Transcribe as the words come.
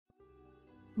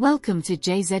Welcome to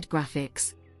JZ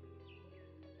Graphics.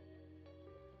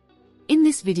 In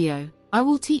this video, I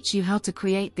will teach you how to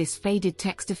create this faded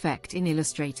text effect in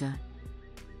Illustrator.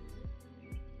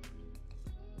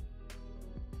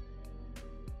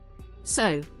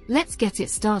 So, let's get it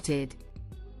started.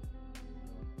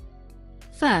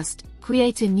 First,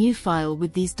 create a new file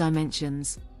with these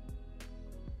dimensions.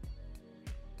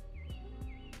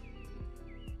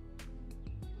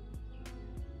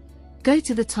 Go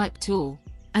to the Type tool,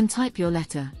 and type your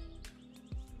letter.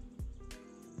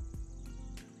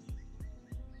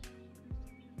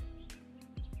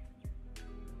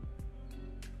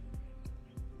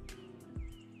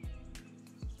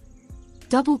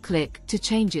 Double-click to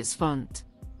change its font.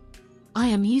 I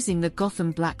am using the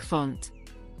Gotham Black font.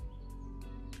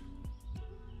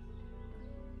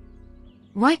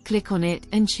 Right-click on it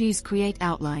and choose Create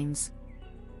Outlines.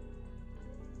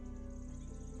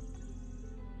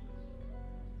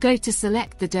 Go to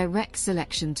select the Direct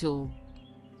Selection tool.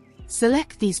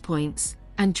 Select these points,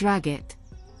 and drag it.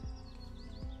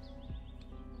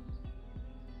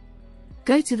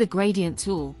 Go to the Gradient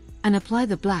tool, and apply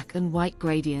the black and white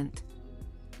gradient.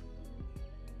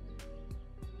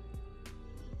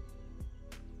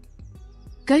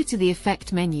 Go to the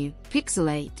Effect menu,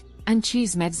 Pixelate, and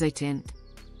choose Mezzotint.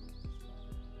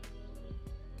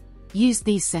 Use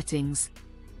these settings.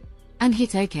 And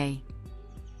hit OK.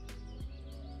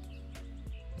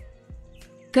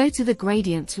 Go to the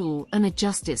Gradient tool and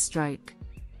adjust its stroke.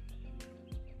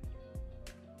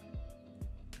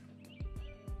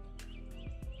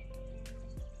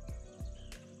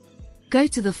 Go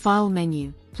to the File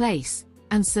menu, Place,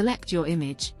 and select your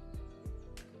image.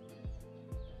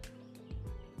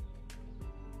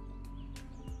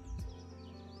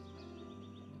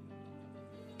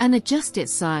 And adjust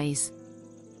its size.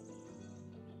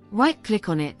 Right-click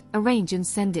on it, arrange and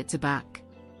send it to back.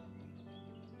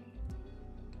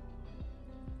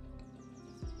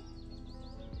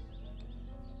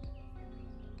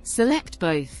 Select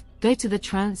both, go to the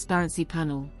Transparency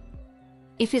panel.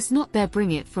 If it's not there,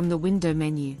 bring it from the Window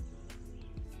menu.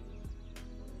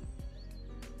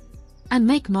 And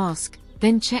make mask,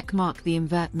 then check mark the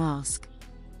Invert mask.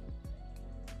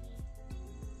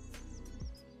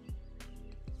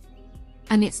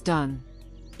 And it's done.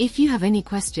 If you have any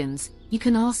questions, you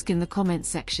can ask in the comment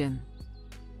section.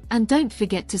 And don't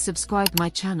forget to subscribe my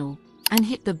channel, and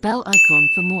hit the bell icon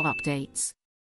for more updates.